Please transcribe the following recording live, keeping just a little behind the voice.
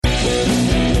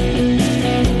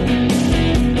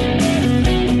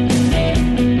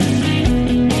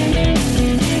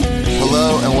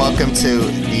welcome to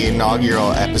the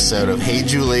inaugural episode of Hey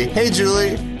Julie. Hey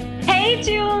Julie. Hey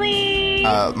Julie.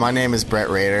 My name is Brett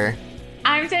Rader.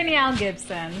 I'm Danielle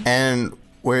Gibson. And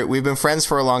we've been friends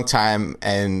for a long time,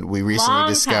 and we recently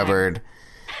discovered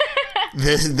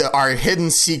our hidden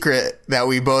secret that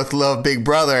we both love Big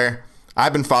Brother.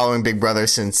 I've been following Big Brother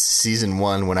since season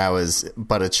 1 when I was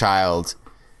but a child.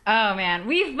 Oh man,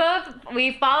 we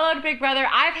followed Big Brother.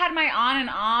 I've had my on and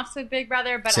offs with Big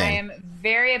Brother, but Same. I am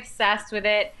very obsessed with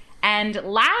it. And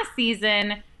last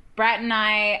season, Brett and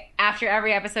I, after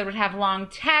every episode, would have long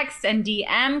text and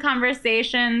DM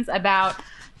conversations about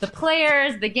the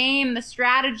players, the game, the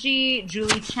strategy,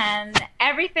 Julie Chen,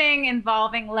 everything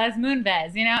involving Les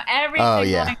Moonves. You know, everything. Oh,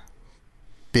 yeah.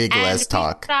 Big And Les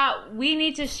talk. We thought we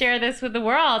need to share this with the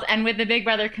world and with the Big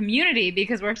Brother community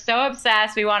because we're so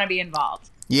obsessed. We want to be involved.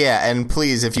 Yeah, and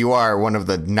please, if you are one of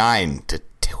the 9 to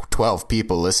 12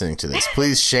 people listening to this,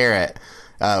 please share it.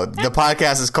 The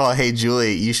podcast is called Hey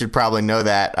Julie. You should probably know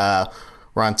that.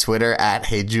 We're on Twitter at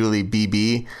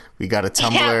HeyJulieBB. We got a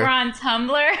Tumblr. Yeah, we're on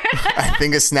Tumblr. I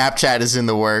think a Snapchat is in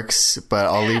the works, but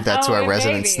I'll leave that to our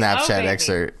resident Snapchat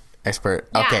expert.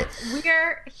 Yeah, Okay.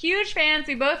 We're huge fans.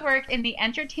 We both work in the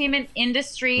entertainment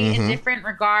industry in different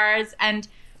regards, and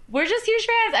we're just huge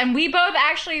fans. And we both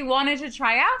actually wanted to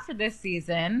try out for this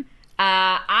season.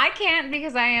 I can't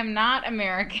because I am not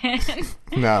American.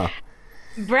 No.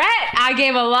 Brett, I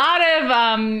gave a lot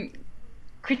of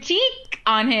critique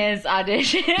on his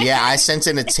audition. Yeah, I sent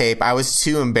in a tape. I was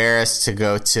too embarrassed to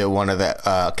go to one of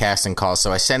the casting calls,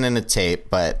 so I sent in a tape,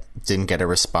 but didn't get a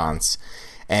response.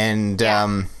 And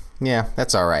yeah,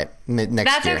 that's all right.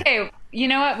 Next That's year. okay. You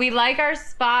know what? We like our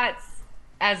spots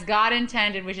as God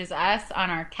intended, which is us on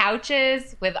our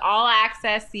couches with all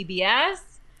access CBS,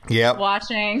 Yep.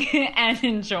 watching and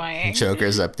enjoying.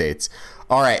 Joker's updates.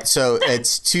 All right, so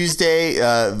it's Tuesday,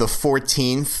 the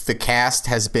 14th. The cast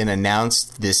has been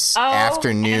announced this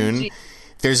afternoon. OMG.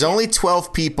 There's only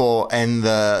 12 people, and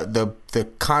the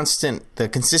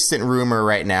consistent rumor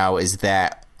right now is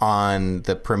that on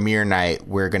the premiere night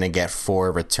we're going to get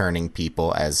 4 returning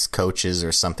people as coaches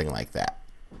or something like that.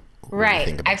 What do you Right.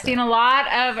 think about I've seen a lot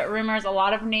of rumors, a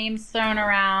lot of names thrown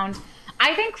around.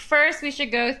 I think first we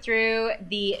should go through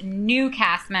the new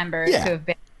cast members Yeah. who have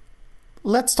been.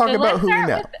 Let's talk So about let's who we start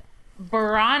know. with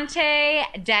Bronte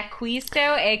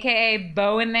D'Acquisto, a.k.a.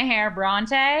 Bow in the Hair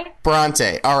Bronte.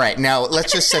 Bronte. All right, now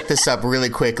let's just set this up really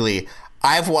quickly.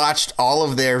 I've watched all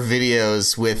of their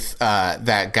videos with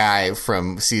that guy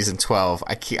from season 12.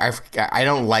 I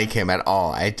don't like him at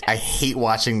all. I hate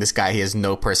watching this guy. He has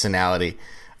no personality.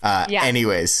 Yeah.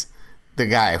 Anyways, the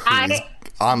guy who's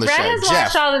on the Brett show, has Jeff.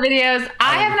 watched all the videos.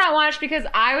 I have not watched because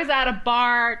I was at a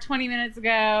bar 20 minutes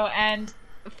ago and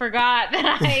forgot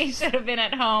that I should have been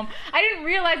at home. I didn't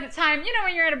realize the time. You know,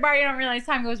 when you're at a bar, you don't realize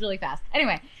time goes really fast.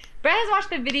 Anyway, Brett has watched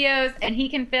the videos and he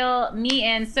can fill me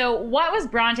in. So what was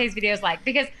Bronte's videos like?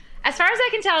 Because as far as I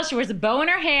can tell, she wears a bow in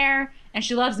her hair and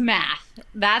she loves math.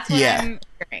 That's what I'm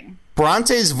hearing.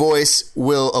 Bronte's voice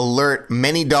will alert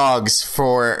many dogs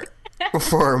for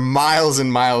miles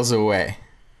and miles away.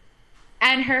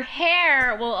 And her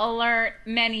hair will alert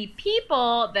many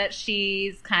people that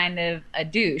she's kind of a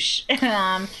douche.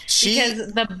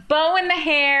 Because the bow in the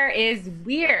hair is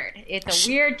weird. It's a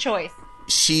weird choice.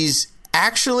 She's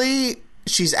actually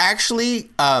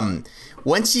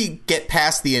once you get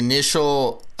past the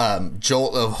initial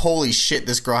jolt of holy shit,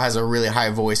 this girl has a really high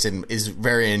voice and is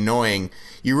very annoying,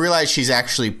 you realize she's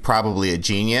actually probably a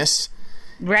genius.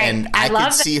 Right. And I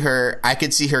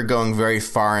could see her going very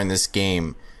far in this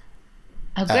game.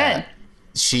 Oh, good.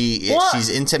 She's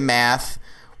into math.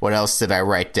 What else did I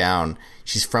write down?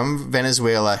 She's from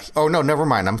Venezuela. Oh, no, never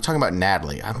mind. I'm talking about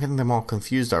Natalie. I'm getting them all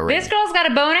confused already. This girl's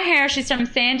got a bow in her hair. She's from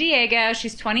San Diego.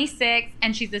 She's 26,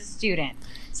 and she's a student.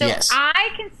 So Yes.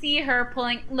 I can see her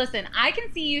I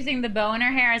can see using the bow in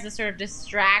her hair as a sort of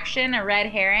distraction, a red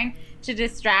herring, to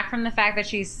distract from the fact that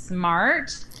she's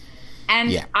smart.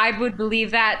 And I would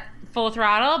believe that full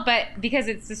throttle, but because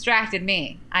it's distracted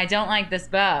me. I don't like this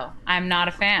bow. I'm not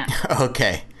a fan.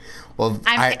 Okay. Well,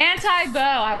 I'm anti-bow.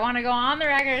 I want to go on the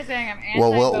record saying I'm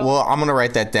anti-bow. Well, I'm going to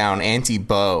write that down.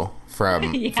 Anti-bow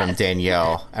from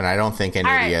Danielle, and I don't think any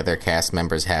of the other cast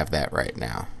members have that right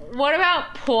now. What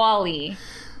about Paulie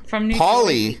from New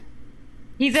Jersey?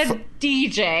 He's a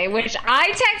DJ, which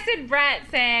I texted Brett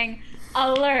saying,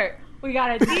 "Alert, we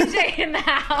got a DJ in the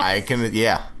house."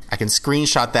 I can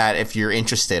screenshot that if you're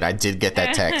interested. I did get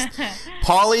that text.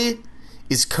 Paulie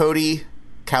is Cody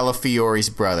Calafiore's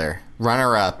brother,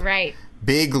 runner-up. Right.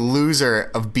 Big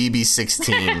loser of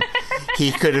BB16.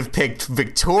 He could have picked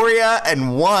Victoria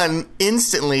and won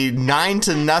instantly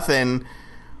 9-0.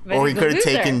 But or he he's a could have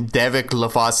loser. taken Devic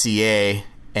Lavoisier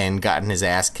and gotten his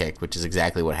ass kicked, which is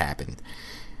exactly what happened.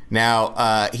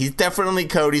 Now, he's definitely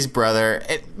Cody's brother.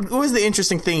 What was the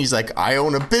interesting thing? He's like, I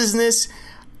own a business.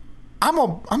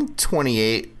 I'm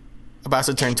 28, about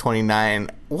to turn 29.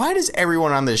 Why does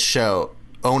everyone on this show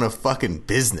own a fucking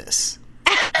business?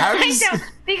 How does... I know,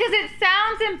 because it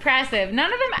sounds impressive.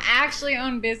 None of them actually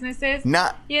own businesses.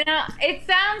 Not... You know, it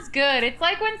sounds good. It's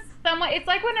like when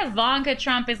Ivanka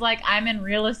Trump is like, I'm in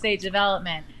real estate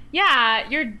development. Yeah,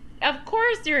 of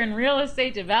course you're in real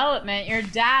estate development. Your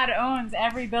dad owns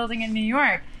every building in New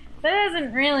York. That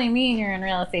doesn't really mean you're in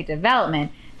real estate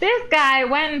development. This guy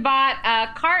went and bought a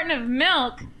carton of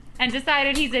milk and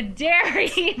decided he's a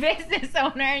dairy business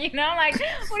owner. You know, like,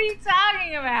 what are you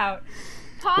talking about?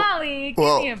 Polly,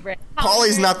 give me a break.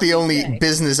 Pauly's not the only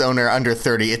business owner under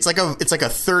 30. It's like a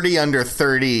 30 under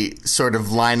 30 sort of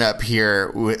lineup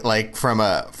here, like from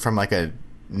like a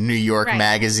New York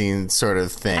magazine sort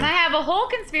of thing. And I have a whole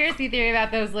conspiracy theory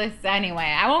about those lists anyway.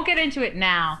 I won't get into it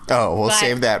now. Oh, we'll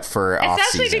save that for off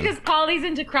season. Especially because Pauly's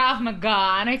into Krav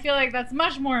Maga, and I feel like that's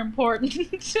much more important.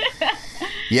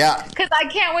 Yeah. Because I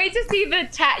can't wait to see they're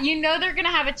going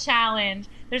to have a challenge.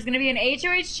 There's going to be an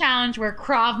HOH challenge where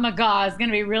Krav Maga is going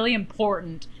to be really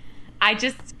important.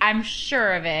 I'm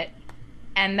sure of it.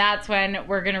 And that's when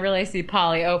we're going to really see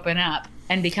Pauly open up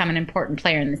and become an important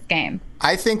player in this game.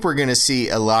 I think we're going to see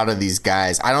a lot of these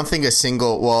guys. I don't think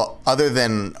other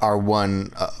than our one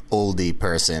oldie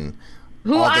person.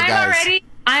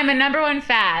 I'm a number one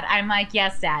fad. I'm like,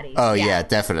 yes, daddy. Oh, yeah,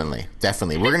 definitely.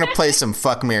 Definitely. We're going to play some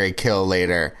Fuck, Marry, Kill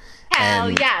later.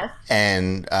 Hell yes.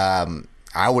 And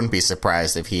I wouldn't be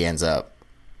surprised if he ends up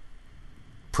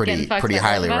pretty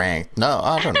highly ranked. No,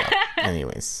 I don't know.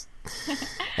 Anyways, all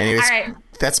right.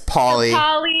 That's Pauly. So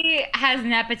Pauly has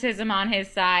nepotism on his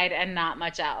side and not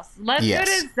much else. Let's go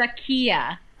to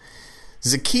Zakia.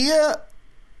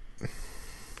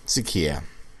 Zakia.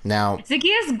 Now,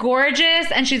 Zakia's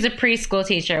gorgeous, and she's a preschool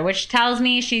teacher, which tells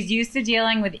me she's used to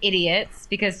dealing with idiots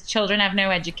because children have no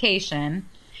education.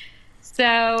 So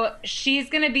I think she's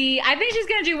going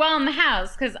to do well in the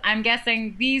house because I'm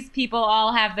guessing these people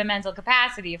all have the mental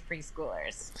capacity of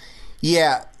preschoolers.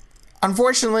 Yeah.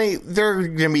 Unfortunately, there are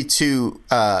going to be two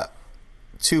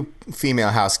female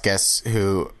house guests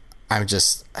who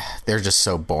they're just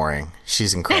so boring.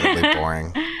 She's incredibly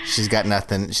boring. She's got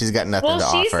nothing to offer.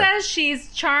 Well, she says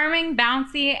she's charming,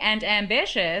 bouncy, and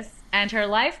ambitious, and her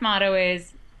life motto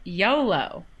is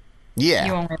YOLO. Yeah.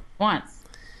 You only live once.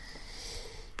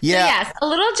 Yeah. So yes, a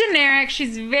little generic.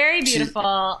 She's very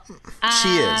beautiful. She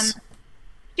is.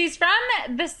 She's from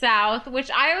the South, which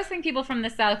I always think people from the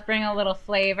South bring a little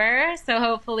flavor. So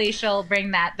hopefully she'll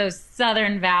bring those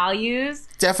Southern values.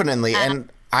 Definitely.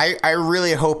 And I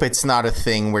really hope it's not a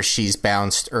thing where she's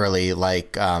bounced early,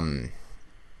 like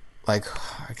I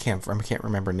can't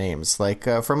remember names, like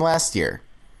from last year.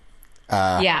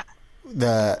 Yeah.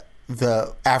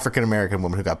 The African American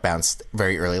woman who got bounced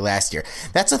very early last year.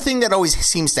 That's a thing that always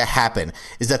seems to happen,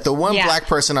 is that the one black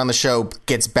person on the show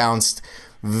gets bounced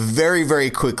very, very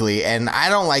quickly, and I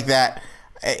don't like that.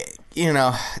 Usually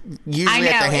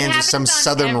at the hands of some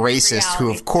Southern racist, who,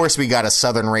 of course, we got a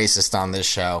Southern racist on this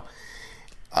show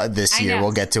this year.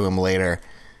 We'll get to him later.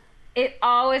 It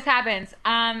always happens.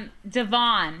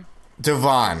 Devon.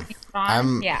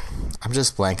 I'm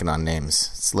just blanking on names.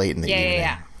 It's late in the evening.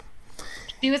 Yeah.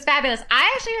 She was fabulous.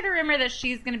 I actually heard a rumor that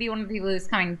she's going to be one of the people who's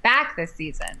coming back this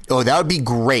season. Oh, that would be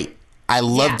great. I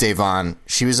love Devon.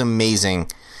 She was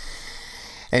amazing.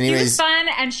 Anyways, she was fun,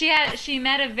 and she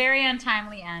met a very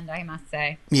untimely end, I must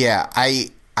say. Yeah,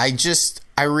 I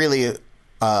really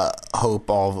hope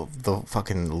all of the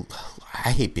fucking...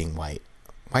 I hate being white.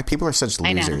 White people are such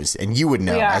losers, and you would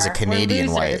know as a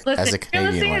Canadian white. Listen, as a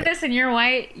Canadian you're listening to this and you're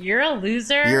white, you're a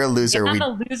loser. You're a loser. Get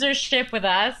on the loser ship with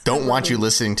us. Don't want you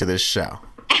listening to this show.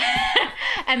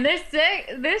 And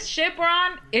this ship we're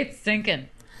on, it's sinking.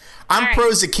 I'm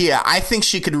pro Zakia. I think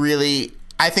she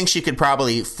could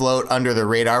probably float under the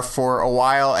radar for a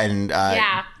while and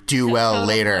do well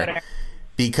later. Floater.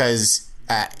 Because,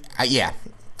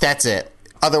 that's it.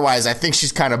 Otherwise, I think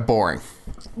she's kind of boring.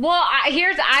 Well,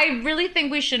 I really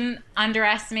think we shouldn't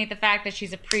underestimate the fact that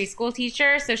she's a preschool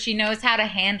teacher, so she knows how to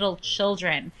handle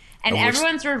children. And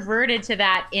everyone's reverted to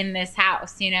that in this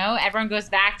house, you know? Everyone goes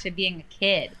back to being a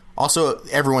kid. Also,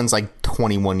 everyone's like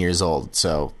 21 years old,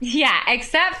 so... Yeah,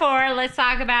 except for, let's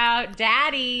talk about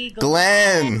Daddy.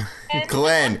 Glenn.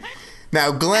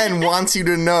 Now, Glenn wants you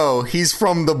to know he's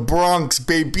from the Bronx,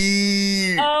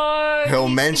 baby. Oh, he'll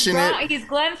mention it. He's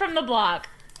Glenn from the block.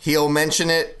 He'll mention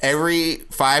it every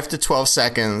 5 to 12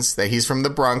 seconds that he's from the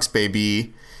Bronx,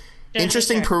 baby.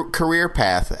 Interesting career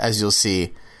path, as you'll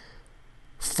see.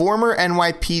 Former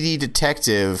NYPD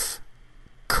detective,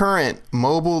 current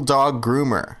mobile dog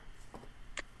groomer.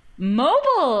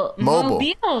 Mobile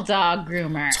dog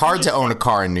groomer. It's hard to own a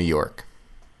car in New York.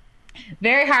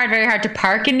 Very hard to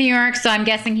park in New York, so I'm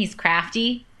guessing he's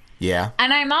crafty. Yeah.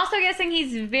 And I'm also guessing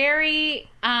he's very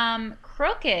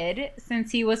crooked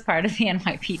since he was part of the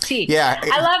NYPD. Yeah.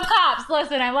 I love cops.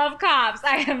 Listen, I love cops.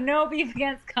 I have no beef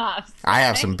against cops. I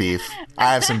have some beef.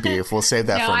 We'll save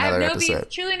that for another episode.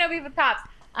 Truly no beef with cops.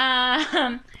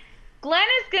 Glenn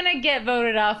is going to get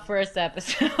voted off first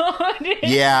episode.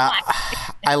 Yeah.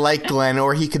 I like Glenn,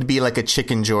 or he could be like a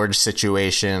Chicken George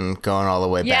situation going all the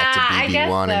way back to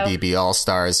BB1 and BB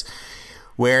All-Stars,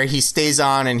 where he stays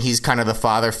on and he's kind of the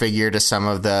father figure to some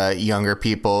of the younger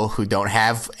people who don't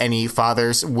have any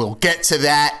fathers. We'll get to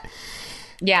that.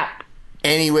 Yeah.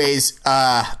 Anyways,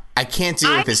 I can't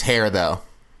deal with his hair, though.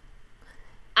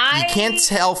 You can't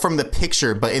tell from the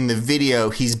picture, but in the video,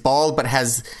 he's bald but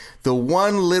has the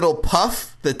one little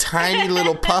puff, the tiny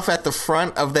little puff at the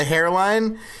front of the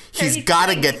hairline. He's got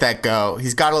to get that go.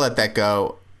 He's got to let that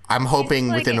go. I'm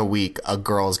hoping within a week, a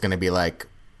girl's going to be like,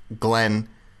 Glenn,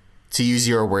 to use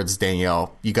your words,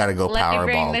 Danielle, you got to go power bald. Let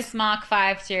me bring this Mach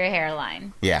 5 to your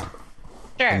hairline. Yeah.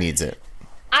 Sure. He needs it.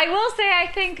 I will say I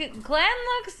think Glenn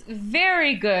looks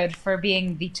very good for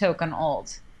being the token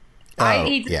old.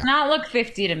 He does not look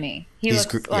 50 to me. He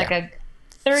looks like a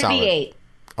 38. Solid.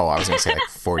 Oh, I was going to say like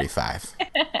 45.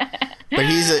 But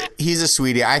he's a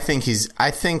sweetie. I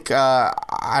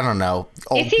don't know.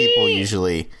 Old people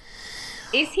usually.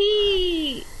 Is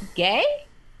he gay?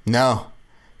 No.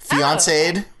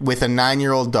 Fiancéed with a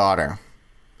 9-year-old daughter.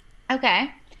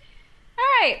 Okay. All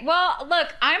right. Well,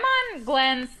 look, I'm on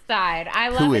Glenn's side. I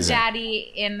love a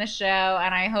daddy in the show,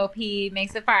 and I hope he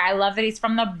makes it far. I love that he's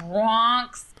from the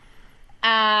Bronx.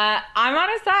 I'm on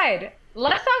his side.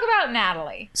 Let's talk about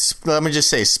Natalie. Let me just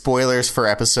say, spoilers for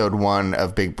episode 1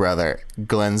 of Big Brother.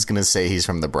 Glenn's going to say he's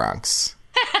from the Bronx.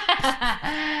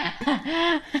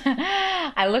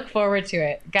 I look forward to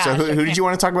it. Gosh, so who did you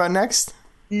want to talk about next?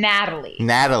 Natalie.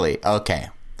 Okay.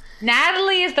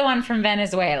 Natalie is the one from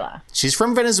Venezuela. She's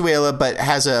from Venezuela, but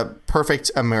has a perfect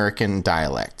American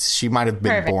dialect. She might have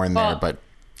been born there, but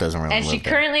doesn't really live there. And she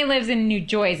currently lives in New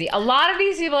Jersey. A lot of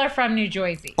these people are from New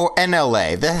Jersey. Or in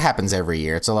LA. That happens every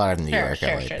year. It's a lot of New York,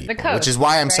 LA people. The coast, which is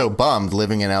why I'm so bummed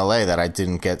living in LA that I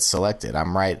didn't get selected.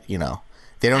 I'm right, They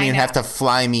don't even have to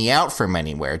fly me out from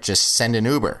anywhere. Just send an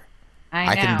Uber.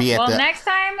 I can be at next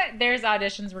time there's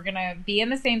auditions, we're going to be in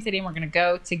the same city and we're going to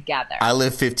go together. I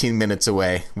live 15 minutes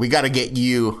away. We got to get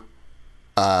you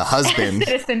husband.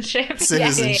 Citizenship.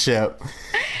 Yeah.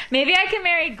 Maybe I can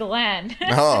marry Glenn.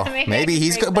 Oh, maybe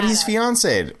he's good, but he's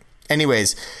fiancéed.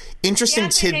 Anyways, interesting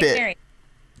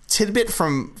tidbit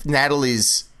from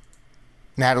Natalie's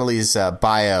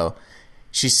bio.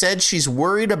 She said she's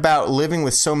worried about living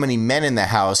with so many men in the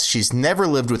house. She's never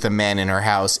lived with a man in her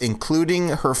house, including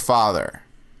her father.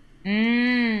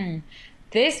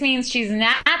 This means she's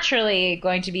naturally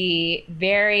going to be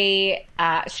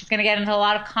she's going to get into a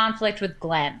lot of conflict with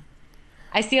Glenn.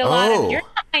 I see a lot of, you're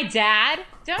not my dad.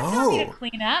 Don't tell me to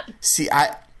clean up. See,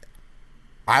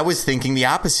 I was thinking the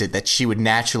opposite, that she would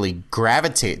naturally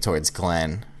gravitate towards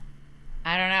Glenn.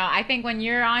 I don't know. I think when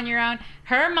you're on your own,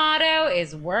 her motto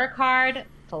is work hard,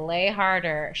 play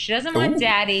harder. She doesn't want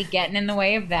daddy getting in the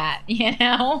way of that,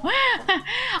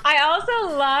 I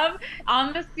also love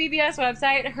on the CBS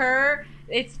website,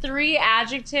 it's 3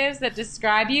 adjectives that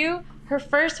describe you. Her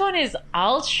first one is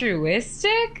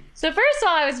altruistic. So first of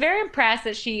all, I was very impressed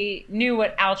that she knew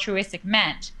what altruistic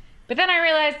meant. But then I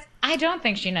realized I don't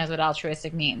think she knows what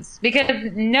altruistic means,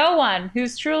 because no one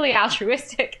who's truly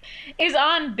altruistic is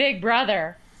on Big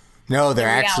Brother. No, they're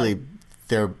actually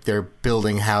they're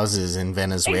building houses in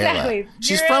Venezuela. Exactly.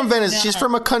 She's from Venezuela. She's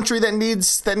from a country that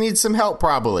needs some help.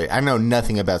 Probably. I know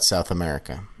nothing about South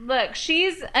America. Look,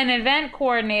 she's an event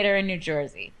coordinator in New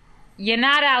Jersey. You're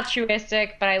not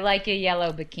altruistic, but I like your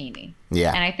yellow bikini.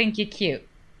 Yeah, and I think you're cute.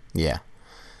 Yeah.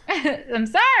 I'm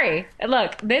sorry.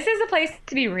 Look, this is a place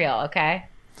to be real, okay?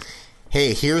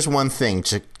 Hey, here's one thing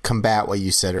to combat what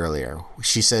you said earlier.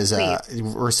 She says,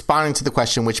 responding to the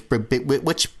question, which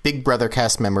Big Brother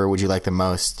cast member would you like the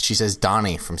most? She says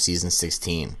Donnie from season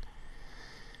 16.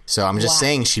 So I'm just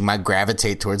saying she might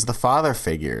gravitate towards the father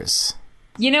figures.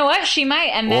 You know what? She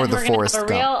might. And then we're going to have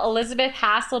a real Elizabeth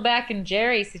Hasselbeck and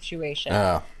Jerry situation.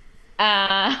 Oh.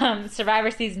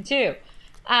 Survivor season 2.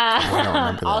 I don't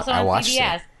remember that. Also on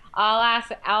CBS. All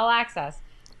access.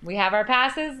 We have our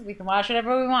passes. We can watch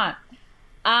whatever we want.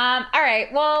 All right.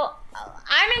 Well,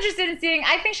 I'm interested in seeing.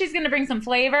 I think she's going to bring some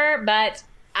flavor, but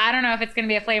I don't know if it's going to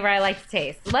be a flavor I like to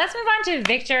taste. Let's move on to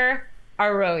Victor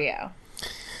Arroyo.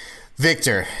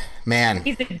 Victor, man.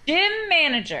 He's a gym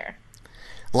manager.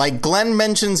 Like Glenn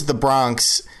mentions the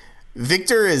Bronx,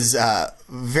 Victor is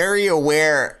very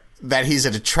aware that he's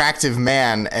an attractive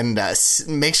man, and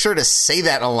make sure to say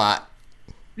that a lot.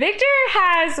 Victor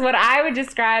has what I would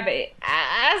describe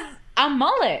as a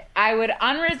mullet. I would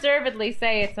unreservedly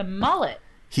say it's a mullet.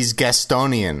 He's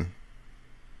Gastonian.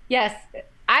 Yes,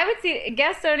 I would say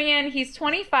Gastonian. He's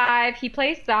 25. He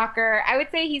plays soccer. I would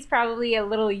say he's probably a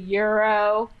little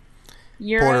Euro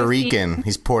Puerto Rican.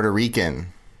 He's Puerto Rican.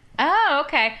 Oh,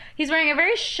 okay. He's wearing a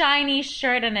very shiny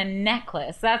shirt and a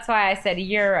necklace. That's why I said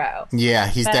Euro. Yeah,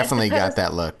 he's definitely got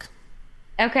that look.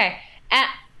 Okay. I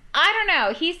don't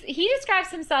know. He describes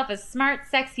himself as smart,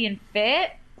 sexy, and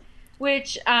fit,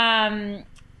 which I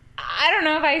don't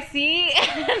know if I see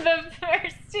the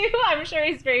first two. I'm sure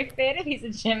he's very fit if he's a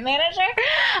gym manager.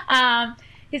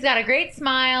 He's got a great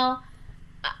smile.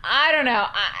 I don't know.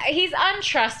 He's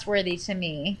untrustworthy to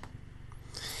me.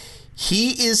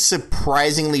 He is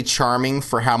surprisingly charming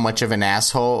for how much of an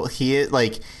asshole he is.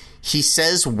 Like, he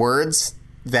says words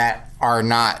that are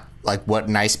not like what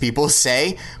nice people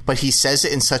say, but he says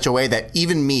it in such a way that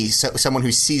even me, someone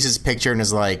who sees his picture and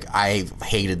is like, I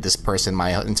hated this person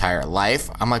my entire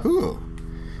life, I'm like, ooh,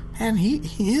 man,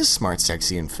 he is smart,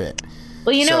 sexy, and fit.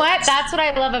 Well, you know what? That's what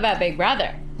I love about Big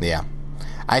Brother. Yeah.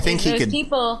 I think he could...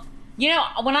 people... You know,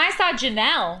 when I saw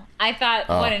Janelle, I thought,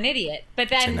 what an idiot. But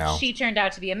then she turned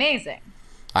out to be amazing.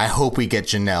 I hope we get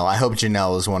Janelle. I hope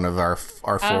Janelle is one of our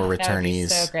four returnees. That would be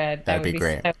so good. That'd be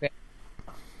great. So good.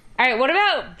 All right, what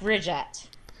about Bridget?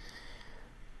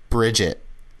 Bridget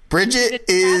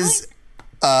is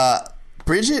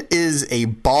a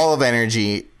ball of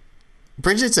energy.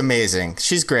 Bridget's amazing.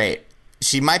 She's great.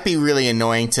 She might be really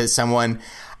annoying to someone.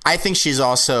 I think she's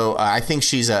also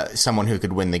someone who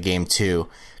could win the game too,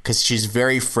 because she's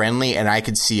very friendly, and I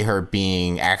could see her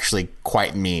being actually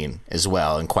quite mean as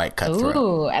well and quite cutthroat.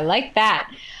 Ooh, I like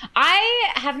that. I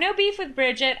have no beef with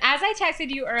Bridget. As I texted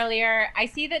you earlier, I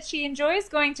see that she enjoys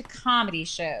going to comedy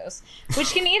shows,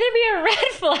 which can either be a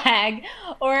red flag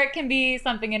or it can be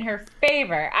something in her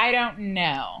favor. I don't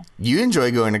know. You enjoy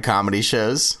going to comedy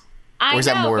shows? Or is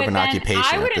that more of an occupation at this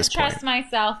point? I wouldn't trust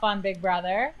myself on Big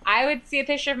Brother. I would see a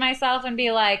picture of myself and be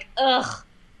like, ugh,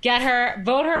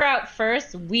 vote her out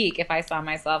first week if I saw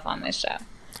myself on this show.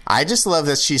 I just love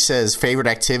that she says favorite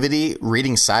activity,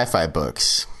 reading sci-fi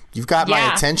books. You've got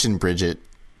my attention, Bridget.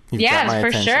 You've got my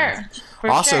attention.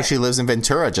 Sure. She lives in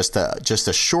Ventura, just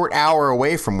a short hour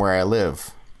away from where I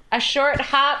live. A short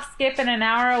hop, skip, and an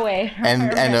hour away.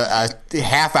 And a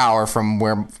half hour from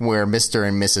where Mr.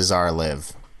 and Mrs. R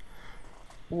live.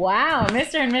 Wow,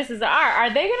 Mr. and Mrs. R. Are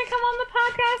they going to come on the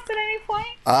podcast at any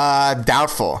point?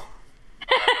 Doubtful.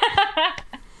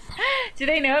 Do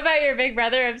they know about your Big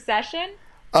Brother obsession?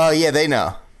 Oh, yeah, they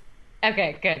know.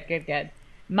 Okay, good.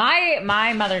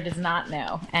 My mother does not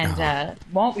know, and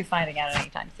won't be finding out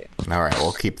anytime soon. All right,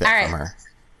 we'll keep that from her.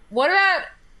 What about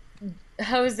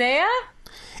Hosea?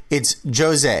 It's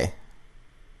Jose.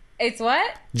 It's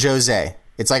what? Jose.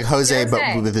 It's like Jose,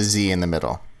 but with a Z in the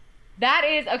middle. That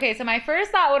is, okay, so my first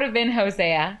thought would have been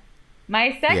Hosea.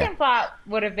 My second thought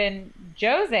would have been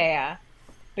Josea.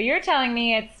 But you're telling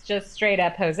me it's just straight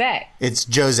up Jose. It's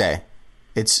Jose.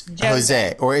 It's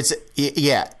Jose. Or it's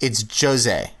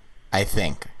Jose, I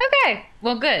think. Okay,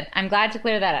 well, good. I'm glad to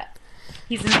clear that up.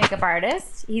 He's a makeup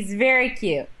artist. He's very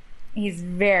cute.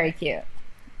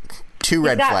 Two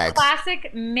red flags.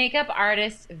 Classic makeup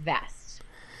artist vest.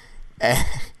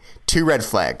 2 red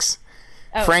flags.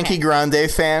 Okay. Frankie Grande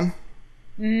fan.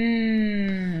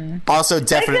 Also,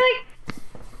 definitely.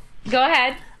 Go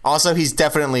ahead. Also, he's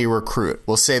definitely a recruit.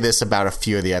 We'll say this about a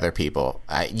few of the other people.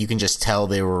 You can just tell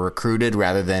they were recruited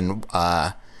rather than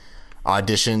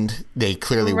auditioned. They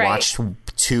clearly watched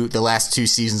the last 2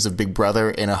 seasons of Big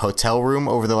Brother in a hotel room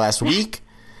over the last week,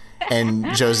 and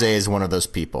Jose is one of those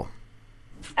people.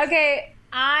 Okay,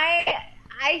 I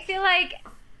feel like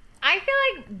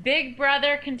Big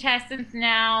Brother contestants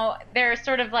now, they're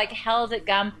sort of like held at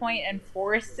gunpoint and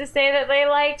forced to say that they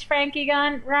liked Frankie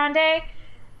Grande.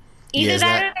 Either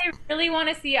that or they really want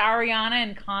to see Ariana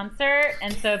in concert,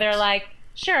 and so they're like,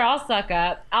 sure, I'll suck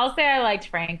up. I'll say I liked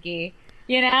Frankie,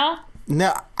 you know?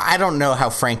 No, I don't know how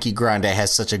Frankie Grande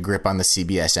has such a grip on the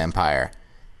CBS empire,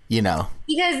 you know?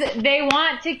 Because they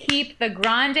want to keep the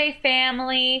Grande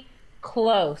family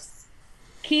close.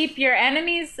 Keep your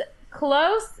enemies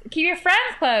close. Keep your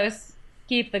friends close.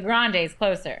 Keep the Grandes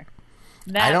closer.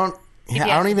 I don't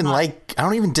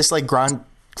even dislike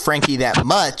Frankie that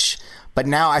much. But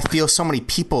now I feel so many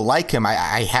people like him,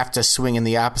 I have to swing in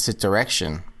the opposite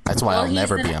direction. That's why I'll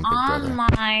never be on Big Brother. He's an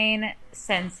online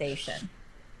sensation.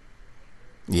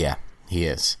 Yeah, he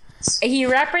is. He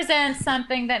represents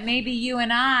something that maybe you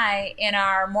and I,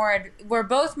 we're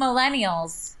both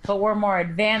millennials, but we're more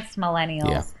advanced millennials.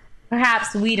 Yeah.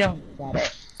 Perhaps we don't get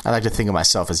it. I like to think of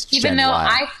myself as Even Gen though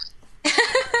Y.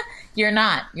 You're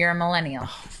not. You're a millennial.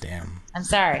 Oh, damn. I'm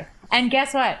sorry. And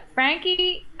guess what?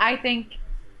 Frankie, I think,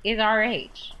 is our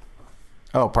age.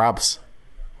 Oh, props.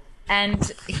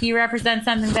 And he represents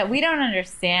something that we don't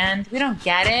understand. We don't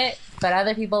get it, but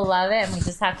other people love it, and we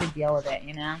just have to deal with it,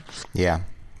 you know? Yeah.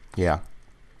 Yeah.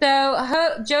 So,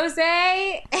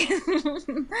 Jose...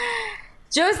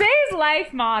 Jose's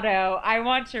life motto, I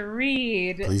want to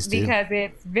read Please do. because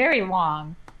it's very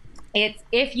long. It's,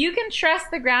 if you can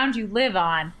trust the ground you live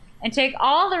on and take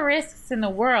all the risks in the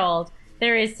world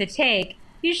there is to take,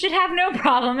 you should have no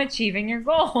problem achieving your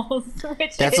goals.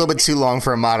 Which That's a little bit too long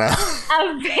for a motto.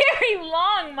 a very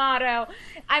long motto.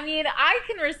 I mean, I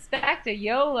can respect a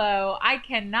YOLO. I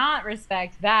cannot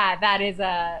respect that. That is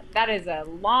a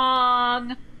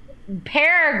long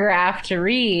paragraph to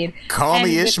read. Call And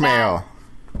me with Ishmael.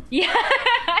 Yeah,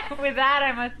 with that,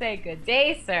 I must say good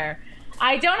day, sir.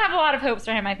 I don't have a lot of hopes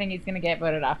for him. I think he's going to get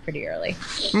voted off pretty early.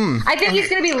 I think he's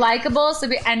going to be likable,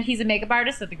 and he's a makeup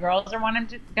artist, so the girls are going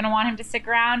to want him to stick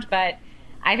around, but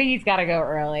I think he's got to go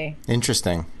early.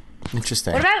 Interesting. What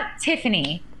about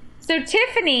Tiffany? So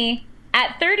Tiffany,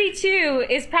 at 32,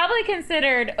 is probably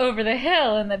considered over the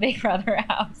hill in the Big Brother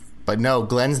house. But no,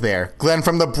 Glenn's there. Glenn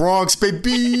from the Bronx,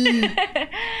 baby.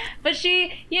 But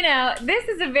she,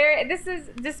 this is,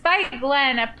 despite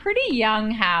Glenn, a pretty young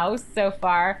house so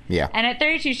far. Yeah. And at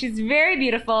 32, she's very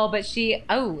beautiful, but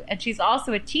and she's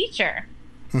also a teacher,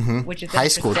 which is High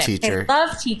school interesting. teacher. I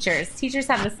love teachers. Teachers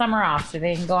have the summer off so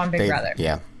they can go on Big Brother.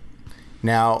 Yeah.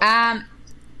 Now,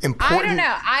 important. I don't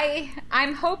know.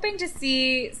 I'm hoping to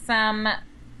see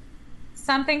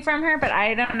something from her, but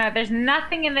I don't know. There's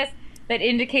nothing in this that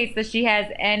indicates that she has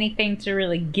anything to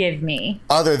really give me.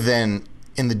 Other than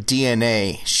in the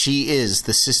DNA, she is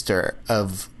the sister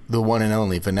of the one and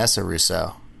only Vanessa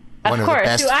Russo. One of the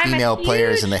best female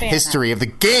players in the history of the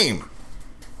game.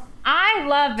 I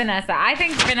love Vanessa. I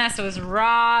think Vanessa was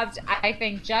robbed. I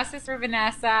think justice for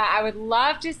Vanessa. I would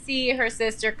love to see her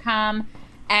sister come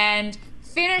and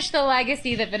finish the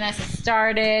legacy that Vanessa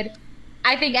started.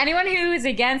 I think anyone who is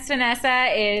against Vanessa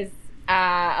is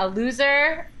a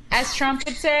loser, as Trump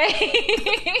would say.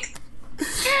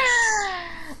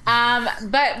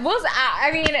 But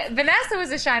Vanessa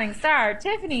was a shining star.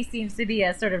 Tiffany seems to be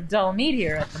a sort of dull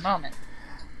meteor at the moment.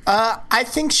 I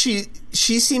think she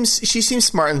seems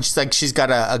smart, and she's got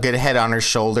a good head on her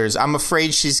shoulders. I'm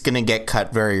afraid she's going to get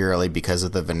cut very early because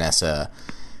of the Vanessa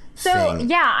thing.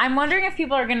 Yeah, I'm wondering if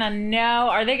people are going to know.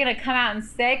 Are they going to come out and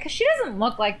say? Because she doesn't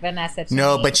look like Vanessa to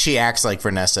me. But she acts like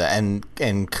Vanessa,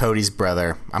 and Cody's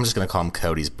brother. I'm just going to call him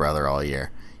Cody's brother all year.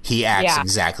 He acts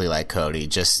exactly like Cody,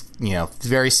 just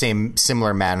very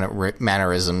similar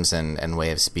mannerisms and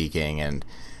way of speaking, and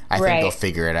I think they'll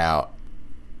figure it out.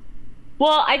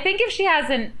 Well, I think if she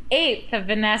has an eighth of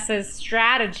Vanessa's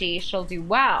strategy, she'll do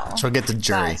well. She'll get the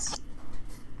jury.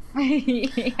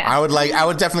 Yeah. I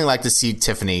would definitely like to see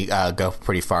Tiffany go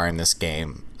pretty far in this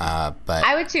game. But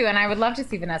I would too, and I would love to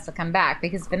see Vanessa come back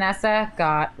because Vanessa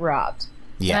got robbed.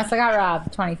 Yeah. Vanessa got robbed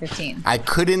in 2015.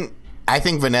 I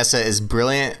think Vanessa is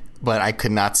brilliant, but I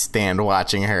could not stand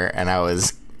watching her, and I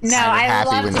was happy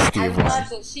when Steve won. I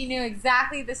loved it. She knew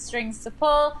exactly the strings to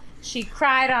pull. She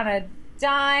cried on a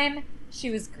dime. She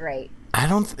was great.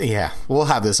 We'll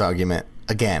have this argument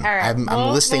again. All right.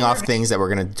 I'm listing off things that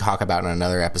we're going to talk about in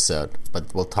another episode,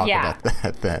 but we'll talk about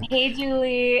that then. Hey,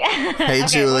 Julie. Hey,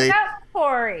 Julie. What about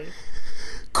Corey?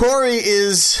 Corey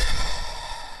is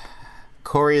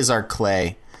our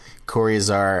Clay. Corey is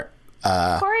our...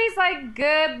 Corey's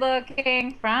good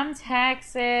looking, from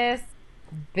Texas,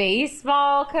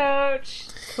 baseball coach,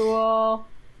 cool.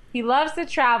 He loves to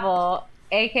travel,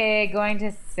 aka going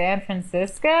to San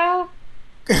Francisco.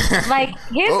 His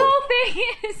whole thing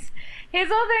is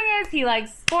he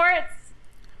likes sports,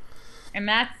 and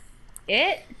that's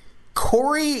it.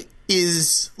 Corey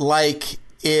is like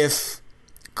if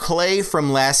Clay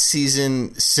from last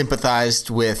season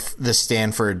sympathized with the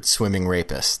Stanford swimming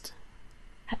rapist.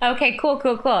 Okay, cool.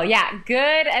 Yeah,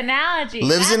 good analogy.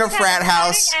 Lives in a frat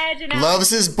house, loves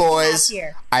his boys.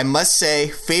 I must say,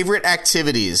 favorite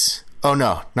activities. Oh,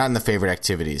 no, not in the favorite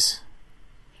activities.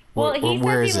 Well, he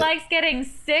says he likes getting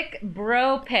sick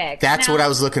bro pics. That's what I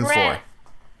was looking for.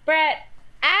 Brett,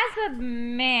 as a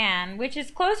man, which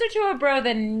is closer to a bro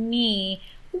than me,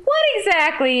 what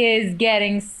exactly is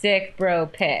getting sick bro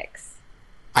pics?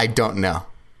 I don't know.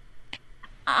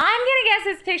 I'm gonna guess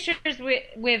it's pictures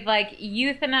with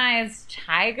euthanized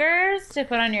tigers to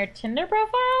put on your Tinder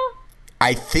profile.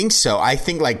 I think so. I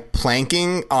think like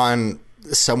planking on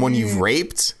someone you've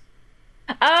raped.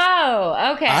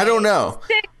 Oh, okay. I don't know.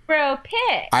 Sick bro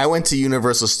pick. I went to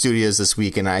Universal Studios this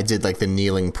week and I did like the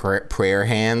kneeling prayer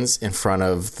hands in front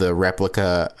of the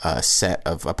replica set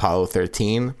of Apollo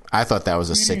 13. I thought that was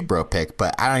a sick bro pick,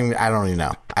 but I don't even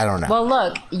know. I don't know. Well,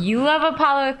 look, you love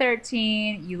Apollo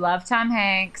 13. You love Tom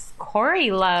Hanks.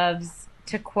 Corey loves,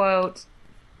 to quote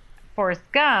Forrest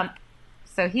Gump,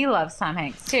 so he loves Tom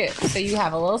Hanks too. So you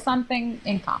have a little something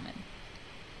in common.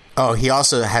 Oh, he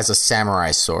also has a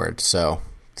samurai sword, so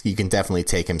you can definitely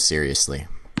take him seriously.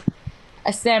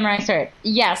 A samurai sword.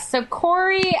 Yes. So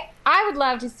Corey, I would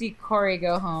love to see Corey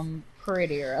go home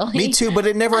pretty early. Me too, but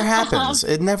it never happens.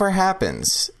 It never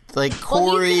happens. Like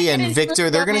Corey and Victor,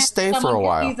 they're going to stay for a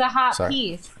while. He's a hot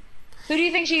piece. Who do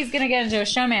you think she's going to get into a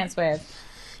showmance with?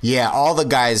 Yeah, all the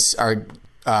guys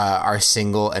are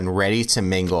single and ready to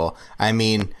mingle. I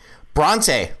mean,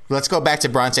 Bronte. Let's go back to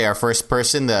Bronte, our first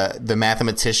person, the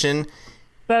mathematician.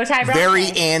 Bowtie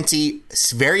Bronte.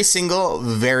 Very single,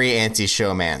 very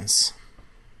anti-showmance.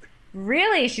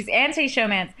 Really? She's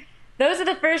anti-showmance. Those are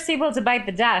the first people to bite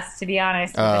the dust, to be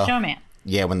honest, with the showman.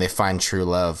 Yeah, when they find true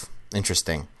love.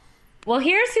 Interesting. Well,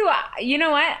 here's who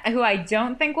I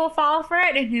don't think will fall for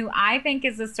it and who I think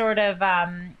is a sort of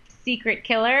secret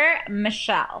killer,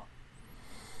 Michelle.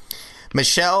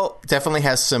 Michelle definitely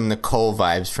has some Nicole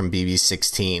vibes from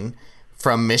BB16.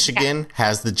 From Michigan,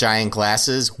 has the giant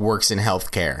glasses, works in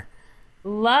healthcare.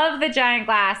 Love the giant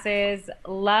glasses.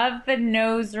 Love the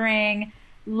nose ring.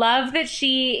 Love that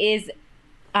she is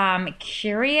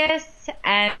curious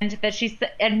and that she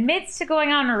admits to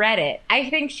going on Reddit. I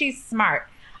think she's smart.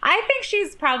 I think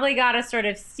she's probably got a sort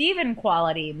of Steven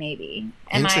quality, maybe.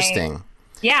 Interesting.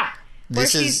 Yeah.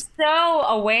 She's so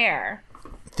aware.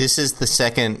 This is the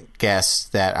second guess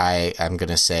that I'm going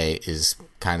to say is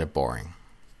kind of boring.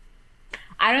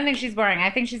 I don't think she's boring. I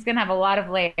think she's going to have a lot of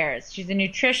layers. She's a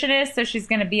nutritionist, so she's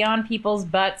going to be on people's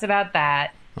butts about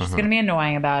that. She's going to be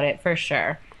annoying about it, for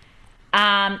sure.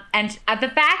 And the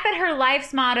fact that her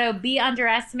life's motto, be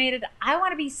underestimated, I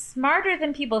want to be smarter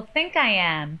than people think I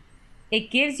am. It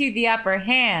gives you the upper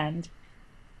hand.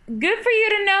 Good for you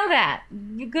to know that.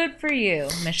 Good for you,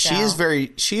 Michelle.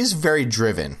 She is very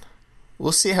driven.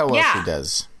 We'll see how well she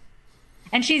does.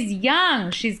 And she's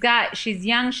young. She's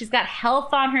young. She's got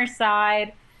health on her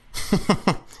side.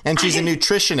 And she's a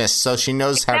nutritionist, so she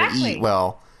knows how to eat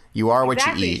well. You are what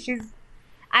you eat.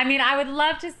 I would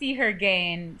love to see her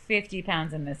gain 50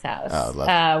 pounds in this house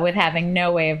with having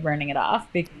no way of burning it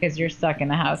off because you're stuck in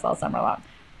the house all summer long.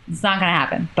 It's not going to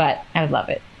happen, but I would love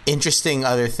it. Interesting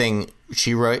other thing,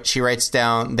 she writes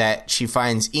down that she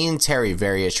finds Ian Terry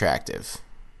very attractive.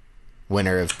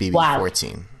 Winner of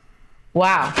BB14.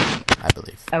 Wow. I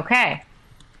believe. Okay.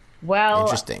 Well,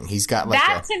 interesting. He's got like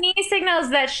that to me signals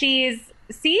that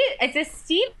it's a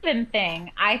Steven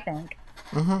thing, I think.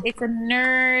 Mm-hmm. It's a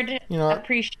nerd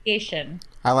appreciation.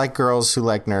 I like girls who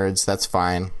like nerds. That's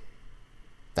fine.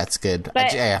 That's good.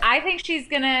 But I think she's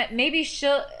gonna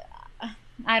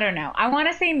I don't know. I want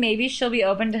to say maybe she'll be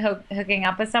open to hooking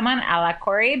up with someone a la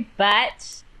Corey,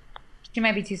 but she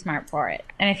might be too smart for it.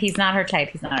 And if he's not her type,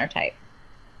 he's not her type.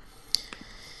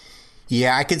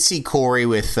 Yeah, I could see Corey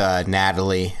with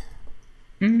Natalie.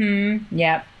 Mm-hmm.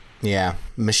 Yep. Yeah.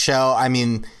 Michelle,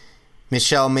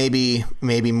 maybe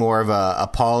more of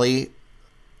a Pauly.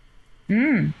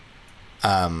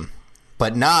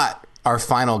 But not our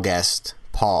final guest,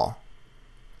 Paul.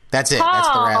 That's it. Paul. That's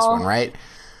the last one, right?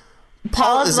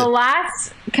 Paul is the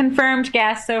last confirmed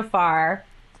guest so far.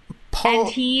 Paul, and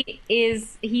he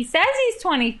says he's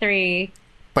 23.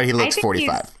 But he looks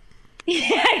 45.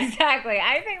 Yeah, exactly.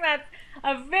 I think that's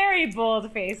a very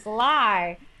bold-faced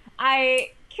lie.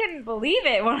 I couldn't believe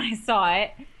it when I saw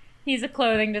it. He's a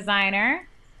clothing designer.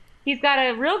 He's got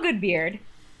a real good beard.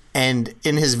 And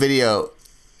in his video,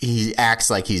 he acts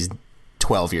like he's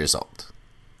 12 years old.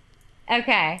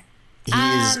 Okay. He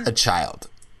is a child.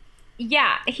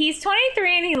 Yeah, he's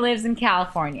 23 and he lives in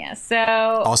California. So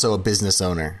also a business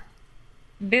owner.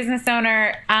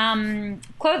 Clothing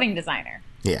designer.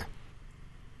 Yeah.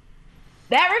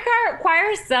 That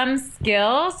requires some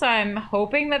skill, so I'm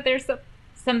hoping that there's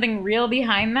something real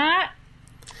behind that.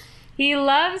 He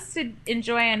loves to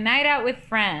enjoy a night out with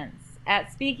friends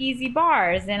at speakeasy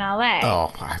bars in LA.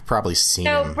 Oh, I've probably seen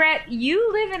him. So, Brett,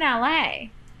 you live in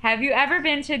LA. Have you ever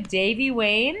been to Davy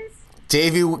Wayne's?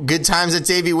 Good times at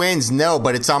Davy Wayne's? No,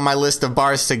 but it's on my list of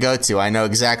bars to go to. I know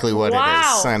exactly what it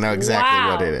is. I know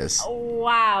exactly what it is.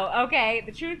 Wow. Okay,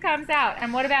 the truth comes out.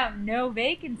 And what about No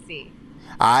Vacancy?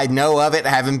 I know of it. I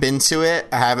haven't been to it.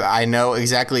 I know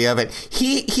exactly of it.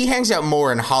 He hangs out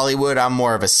more in Hollywood. I'm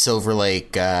more of a Silver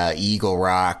Lake, Eagle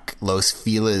Rock, Los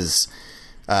Feliz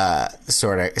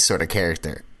sort of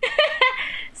character.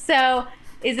 So,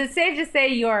 is it safe to say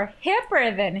you're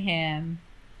hipper than him,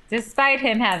 despite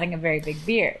him having a very big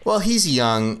beard? Well, he's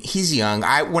young.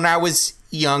 When I was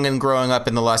young and growing up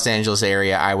in the Los Angeles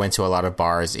area, I went to a lot of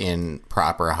bars in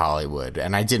proper Hollywood,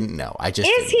 and I didn't know.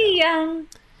 Is he young?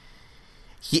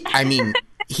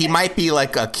 He might be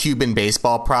like a Cuban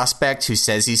baseball prospect who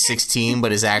says he's 16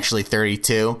 but is actually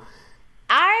 32.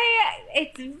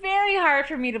 It's very hard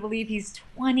for me to believe he's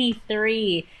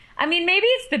 23. I mean, maybe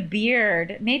it's the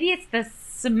beard. Maybe it's the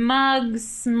smug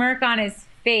smirk on his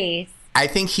face. I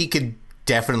think he could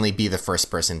definitely be the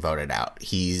first person voted out.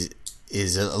 He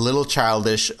is a little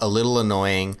childish, a little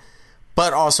annoying,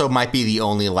 but also might be the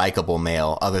only likable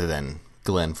male other than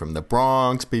Glenn from the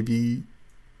Bronx, baby.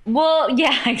 Well,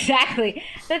 yeah, exactly.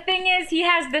 The thing is, he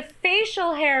has the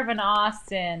facial hair of an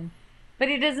Austin, but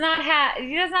he does not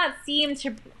seem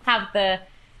to have the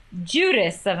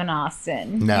Judas of an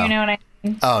Austin. No. You know what I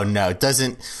mean? Oh, no, it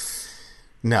doesn't.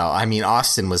 No, I mean,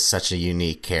 Austin was such a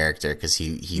unique character because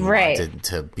he wanted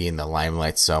to be in the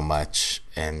limelight so much,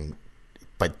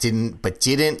 but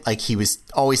didn't like, he was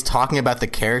always talking about the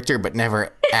character but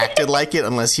never acted like it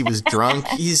unless he was drunk.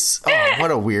 What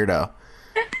a weirdo.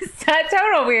 A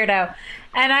total weirdo.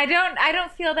 And I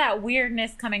don't feel that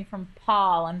weirdness coming from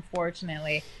Paul,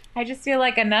 unfortunately. I just feel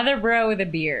like another bro with a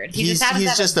beard. He's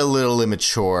just a little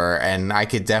immature, and I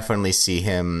could definitely see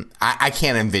him. I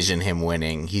can't envision him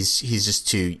winning. He's just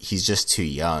too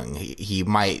young. He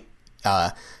might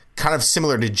kind of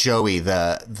similar to Joey,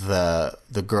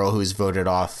 the girl who's voted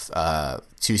off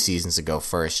 2 seasons ago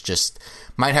first. Just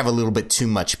might have a little bit too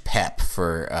much pep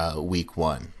for week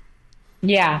 1.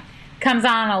 Yeah, comes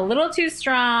on a little too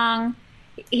strong.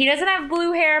 He doesn't have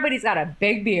blue hair, but he's got a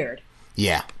big beard.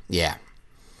 Yeah.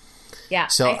 Yeah,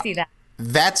 so I see that.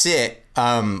 That's it.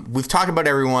 We've talked about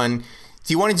everyone.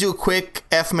 Do you want to do a quick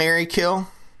F, Marry, Kill?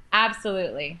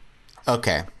 Absolutely.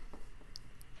 Okay.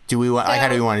 Do we want? How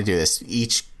do we want to do this?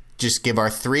 Each just give our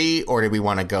 3, or do we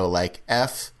want to go like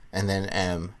F and then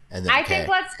M and then I think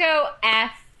let's go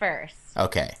F first.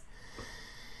 Okay.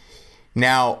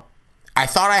 Now, I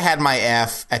thought I had my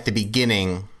F at the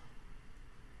beginning,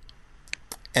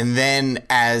 and then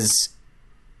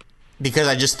because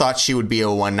I just thought she would be a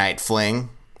one-night fling.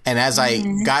 And as I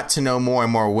got to know more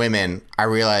and more women, I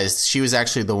realized she was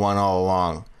actually the one all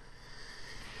along.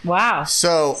 Wow.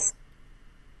 So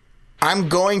I'm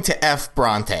going to F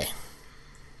Bronte.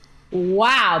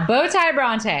 Wow. Bowtie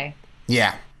Bronte.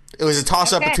 Yeah. It was a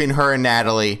toss-up between her and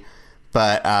Natalie,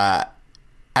 but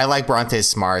I like Bronte's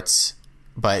smarts,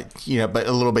 but a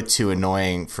little bit too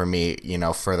annoying for me,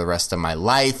 for the rest of my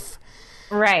life.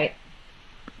 Right.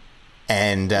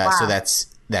 And so that's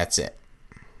it.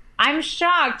 I'm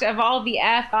shocked of all the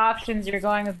F options you're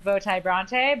going with Bowtie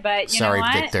Bronte, but you know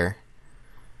what? Sorry, Victor.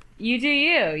 You do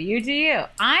you. You do you.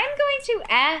 I'm going to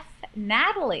F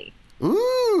Natalie.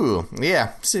 Ooh,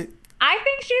 yeah. I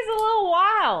think she's a little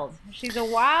wild.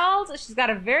 She's got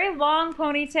a very long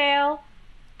ponytail,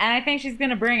 and I think she's going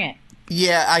to bring it.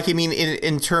 Yeah, I mean,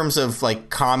 in terms of like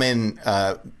common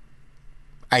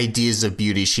ideas of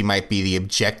beauty, she might be the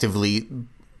objectively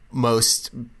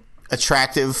most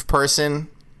attractive person,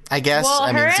 I guess. Well,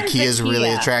 I mean, Zakia's really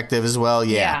attractive as well.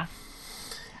 Yeah.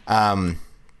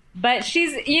 But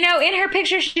she's, in her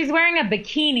picture, she's wearing a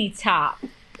bikini top.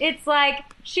 It's like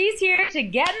she's here to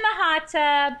get in the hot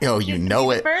tub. Oh, she's it.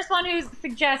 The first one who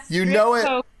suggests it.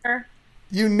 Poker.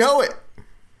 You know it.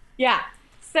 Yeah.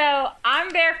 So I'm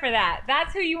there for that.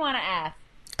 That's who you want to F.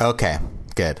 Okay.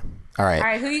 Good. All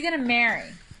right. Who are you going to marry?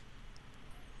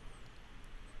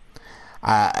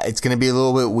 It's going to be a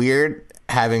little bit weird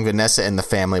having Vanessa in the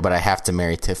family, but I have to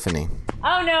marry Tiffany.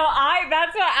 Oh, no.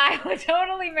 That's what I would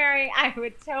totally marry. I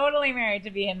would totally marry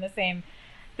to be in the same.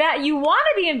 That you want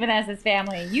to be in Vanessa's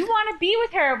family. You want to be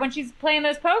with her when she's playing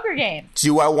those poker games.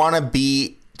 Do I want to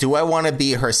be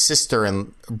her sister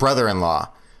and brother-in-law?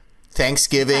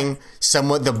 Thanksgiving,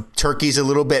 the turkey's a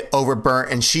little bit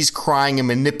overburnt, and she's crying and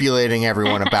manipulating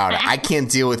everyone about it. I can't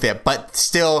deal with it, but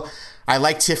still, I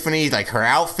like Tiffany, like her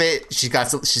outfit. She's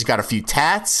got a few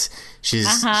tats.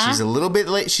 She's a little bit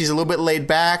laid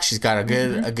back. She's got a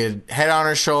good head on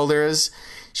her shoulders.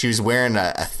 She was wearing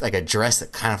a dress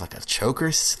that kind of like a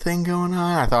chokers thing going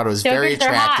on. I thought it was very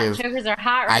attractive. Chokers are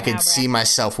hot right now, I could see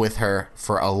myself with her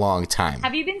for a long time.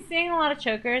 Have you been seeing a lot of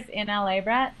chokers in LA,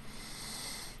 Brett?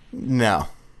 No.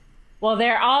 Well,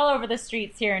 they're all over the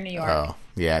streets here in New York. Oh,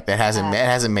 yeah. It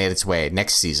hasn't made its way.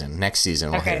 Next season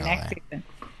we'll hit LA. Next season.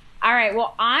 All right.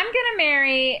 Well, I'm gonna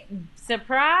marry.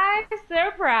 Surprise!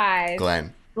 Surprise!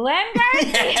 Glenn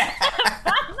Garcia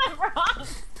from the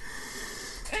Bronx.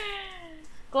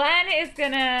 Glenn is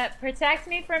gonna protect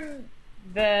me from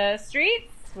the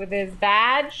streets with his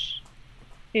badge.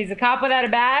 He's a cop without a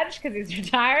badge because he's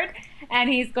retired, and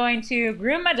he's going to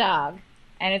groom my dog,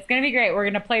 and it's gonna be great. We're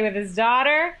gonna play with his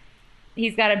daughter.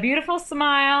 He's got a beautiful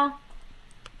smile,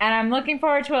 and I'm looking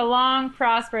forward to a long,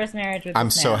 prosperous marriage with him. I'm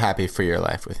so happy for your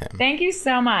life with him. Thank you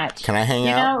so much. Can I hang out?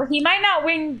 You know, he might not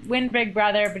win Big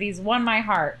Brother, but he's won my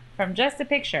heart from just a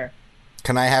picture.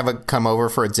 Can I have a come over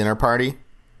for a dinner party?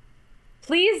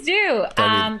 Please do.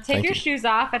 Take your you. shoes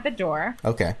off at the door.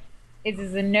 Okay. It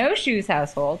is a no shoes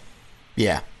household.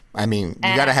 Yeah. I mean,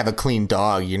 you got to have a clean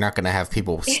dog. You're not going to have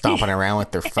people stomping around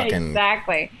with their fucking...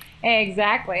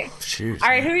 Exactly. Shoes. All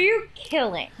right, who are you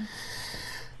killing?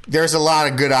 There's a lot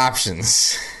of good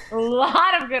options. A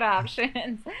lot of good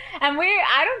options. And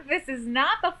this is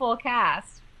not the full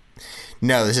cast.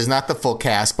 No, this is not the full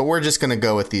cast, but we're just going to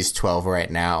go with these 12 right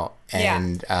now.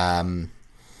 And I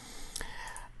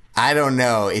don't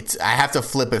know. I have to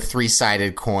flip a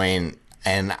 3-sided coin,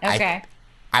 and okay.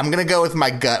 I'm going to go with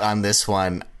my gut on this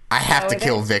one. I have to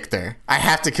kill Victor. I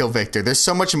have to kill Victor. There's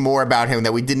so much more about him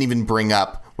that we didn't even bring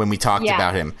up when we talked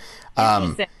about him.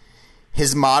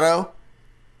 His motto,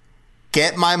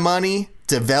 get my money,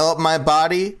 develop my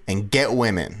body, and get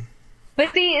women.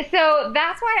 But see, so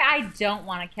that's why I don't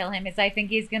want to kill him, is I think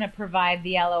he's going to provide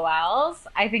the LOLs.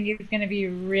 I think he's going to be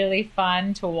really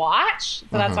fun to watch. So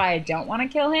that's why I don't want to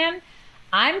kill him.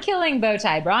 I'm killing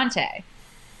Bowtie Bronte.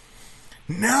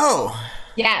 No.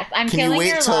 Yes, I'm killing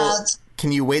your love.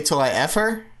 Can you wait till I F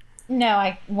her? No,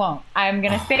 I won't. I'm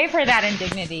going to save her that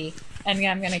indignity, and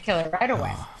I'm going to kill her right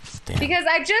away. Because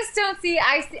I just don't see...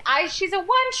 she's a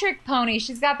one-trick pony.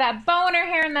 She's got that bow in her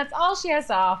hair, and that's all she has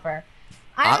to offer.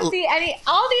 I don't see any...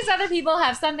 All these other people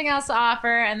have something else to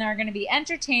offer, and they're going to be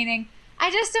entertaining. I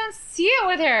just don't see it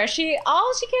with her.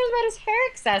 All she cares about is hair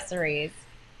accessories.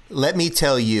 Let me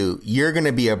tell you, you're going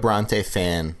to be a Bronte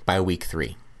fan by week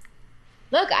 3.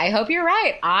 Look, I hope you're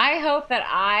right. I hope that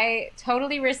I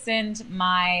totally rescind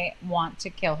my want to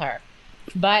kill her.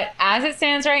 But as it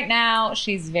stands right now,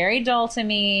 she's very dull to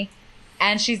me,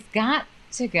 and she's got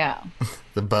to go.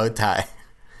 The bow tie.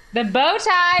 The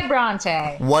Bowtie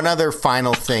Bronte. One other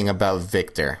final thing about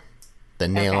Victor. The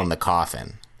nail in the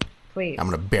coffin. Please. I'm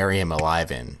going to bury him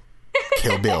alive in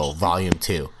Kill Bill Volume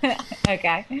 2.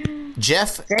 Okay.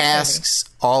 Jeff asks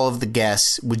all of the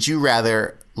guests, would you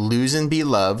rather lose and be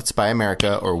loved by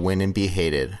America or win and be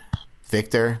hated?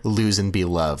 Victor, lose and be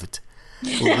loved.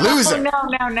 Loser.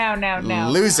 No.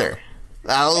 Loser.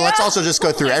 Let's also just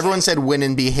go through. Everyone said win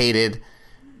and be hated.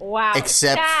 Wow.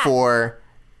 Except for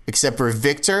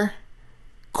Victor,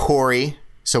 Corey.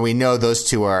 So we know those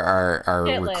two are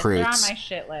recruits. They're on my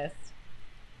shit list.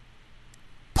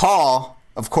 Paul,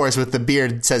 of course, with the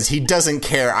beard, says he doesn't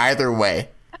care either way.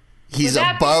 He's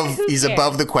above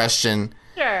the question.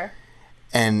 Sure.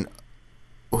 And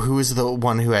who was the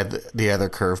one who had the other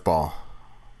curveball?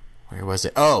 Where was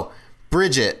it? Oh,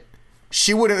 Bridget.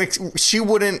 She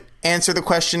wouldn't answer the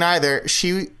question either.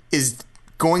 She is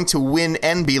going to win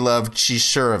and be loved. She's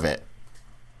sure of it.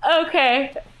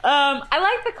 Okay. I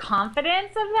like the confidence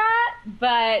of that,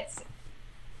 but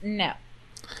no.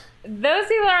 Those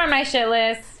people are on my shit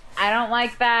list. I don't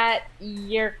like that.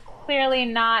 You're clearly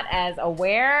not as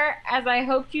aware as I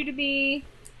hoped you to be.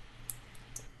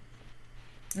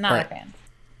 Not a fan.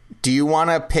 Do you want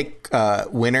to pick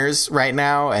winners right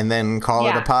now and then call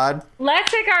it a pod? Let's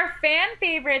pick our fan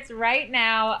favorites right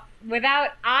now.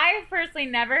 I've personally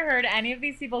never heard any of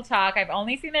these people talk. I've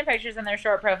only seen their pictures and their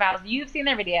short profiles. You've seen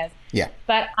their videos. Yeah.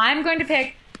 But I'm going to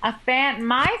pick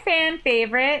my fan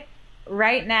favorite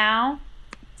right now,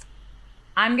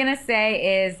 I'm going to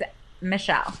say, is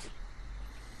Michelle.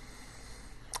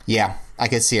 Yeah, I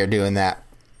could see her doing that.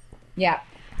 Yeah.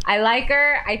 I like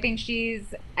her. I think she's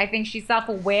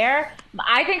self-aware.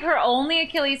 I think her only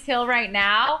Achilles heel right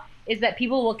now is that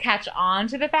people will catch on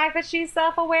to the fact that she's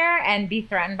self-aware and be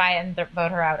threatened by it and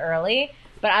vote her out early.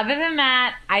 But other than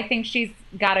that, I think she's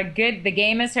got the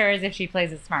game is hers if she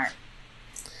plays it smart.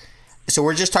 So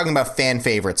we're just talking about fan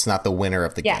favorites, not the winner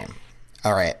of the game.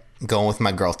 All right. I'm going with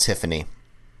my girl, Tiffany.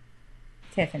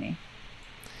 Tiffany.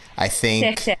 I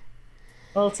think...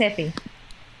 Little Tiffy.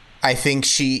 I think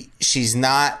she's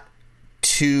not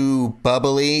too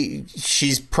bubbly.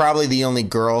 She's probably the only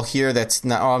girl here that's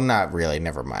not... Oh, not really.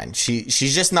 Never mind.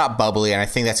 She's just not bubbly, and I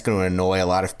think that's going to annoy a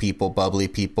lot of people, bubbly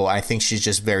people. I think she's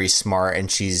just very smart,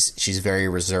 and she's very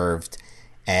reserved.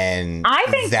 And I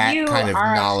think that kind of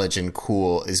knowledge and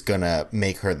cool is going to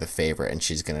make her the favorite, and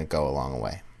she's going to go a long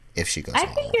way if she goes a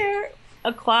long way.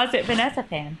 a closet Vanessa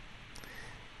fan.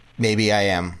 Maybe I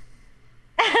am.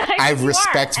 I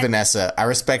respect Vanessa. I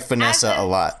respect Vanessa a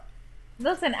lot.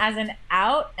 Listen, as an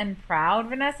out and proud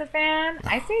Vanessa fan,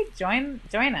 I say join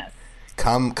us.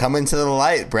 Come into the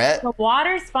light, Brett. The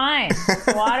water's fine.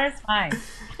 The water's fine.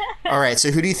 All right,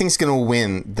 so who do you think is going to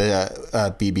win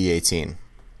the BB18?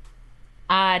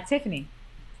 Tiffany.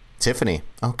 Tiffany.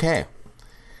 Okay.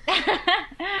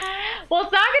 Well,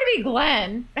 it's not going to be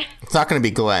Glenn. It's not going to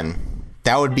be Glenn.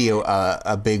 That would be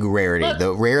a big rarity.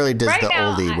 Look, rarely does the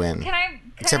oldie win.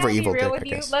 Except for Evil Dick, I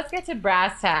guess. Let's get to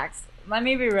brass tacks. Let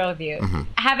me be real with you. Mm-hmm.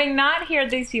 Having not heard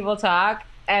these people talk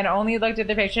and only looked at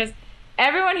their pictures,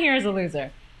 everyone here is a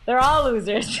loser. They're all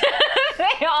losers.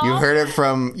 You've heard it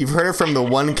from the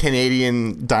one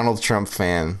Canadian Donald Trump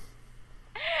fan.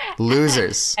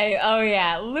 Losers. Oh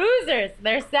yeah, losers.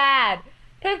 They're sad,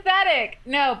 pathetic.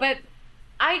 No, but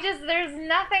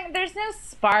there's no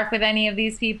spark with any of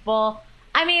these people.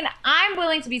 I mean, I'm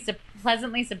willing to be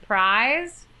pleasantly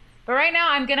surprised, but right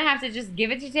now I'm gonna have to just give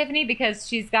it to Tiffany because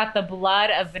she's got the blood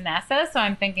of Vanessa. So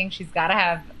I'm thinking she's got to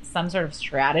have some sort of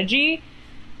strategy.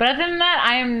 But other than that,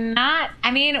 I am not. I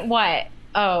mean, what?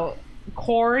 Oh,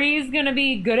 Corey's gonna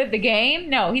be good at the game?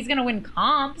 No, he's gonna win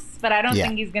comps, but I don't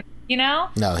think he's gonna. You know?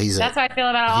 No, that's how I feel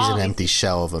about all. He's an empty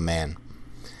shell of a man.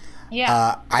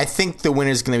 Yeah. I think the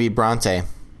winner's gonna be Bronte.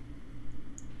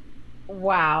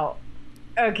 Wow.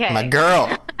 Okay. My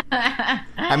girl.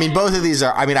 I mean, both of these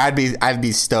are. I mean, I'd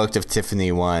be stoked if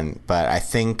Tiffany won, but I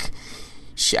think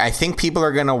people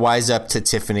are gonna wise up to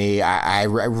Tiffany. I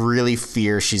really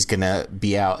fear she's gonna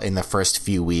be out in the first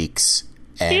few weeks.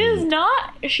 And she is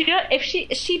not.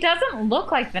 She doesn't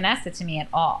look like Vanessa to me at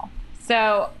all.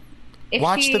 So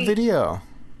watch the video.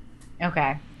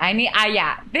 Okay.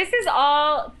 This is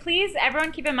all. Please,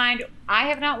 everyone, keep in mind. I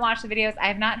have not watched the videos. I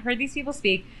have not heard these people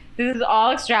speak. This is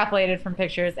all extrapolated from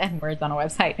pictures and words on a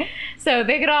website. So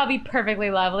they could all be perfectly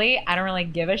lovely. I don't really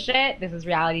give a shit. This is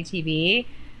reality TV.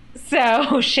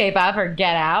 So shape up or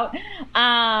get out.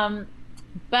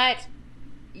 But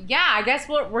yeah, I guess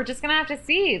we're just going to have to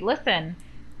see. Listen,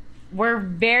 we're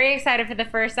very excited for the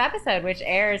first episode, which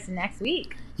airs next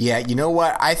week. Yeah, you know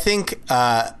what? I think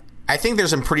there's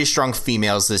some pretty strong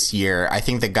females this year. I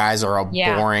think the guys are all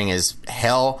boring as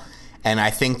hell. And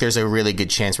I think there's a really good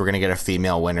chance we're going to get a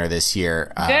female winner this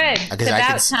year. Good.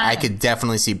 Because I could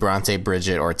definitely see Bronte,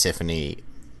 Bridget, or Tiffany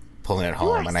pulling it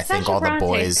home. And I think all the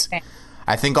boys...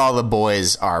 I think all the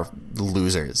boys are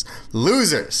losers.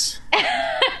 Losers!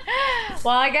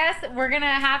 Well, I guess we're going to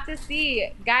have to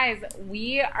see. Guys,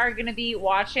 we are going to be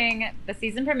watching the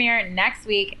season premiere next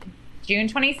week, June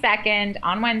 22nd,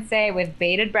 on Wednesday, with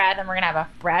bated breath. And we're going to have a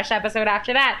fresh episode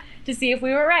after that to see if we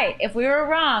were right, if we were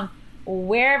wrong,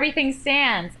 where everything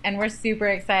stands, and we're super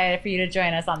excited for you to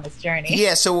join us on this journey.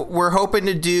 Yeah, so we're hoping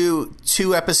to do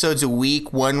 2 episodes a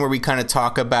week, one where we kind of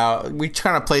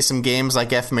play some games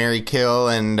like F, Marry, Kill,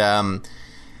 and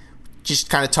just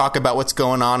kind of talk about what's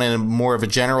going on in more of a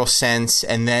general sense,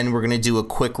 and then we're going to do a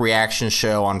quick reaction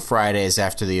show on Fridays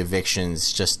after the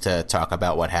evictions just to talk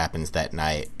about what happens that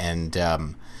night. And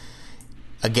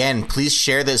again, please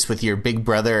share this with your Big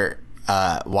Brother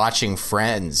watching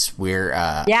friends. We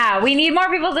need more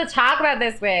people to talk about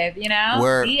this with,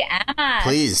 DM us.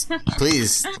 Please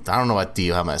I don't know what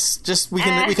DM us, just we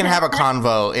can have a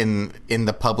convo in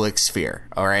the public sphere.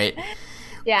 All right.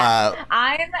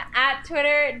 I'm at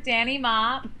Twitter Danny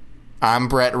Mop. I'm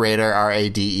Brett Rader,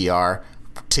 Rader.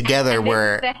 Together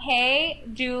we're the Hey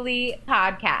Julie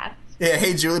podcast. Yeah,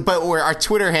 Hey Julie, but our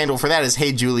Twitter handle for that is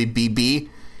Hey Julie BB,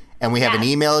 and we have an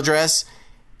email address.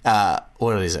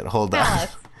 What is it? Hold on.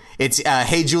 It's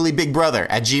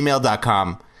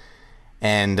heyjulieBigBrother@gmail.com.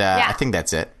 And I think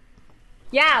that's it.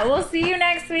 Yeah, we'll see you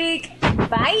next week.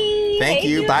 Bye. Thank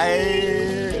you. Julie.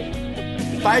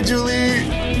 Bye. Bye, Julie.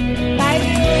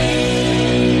 Bye.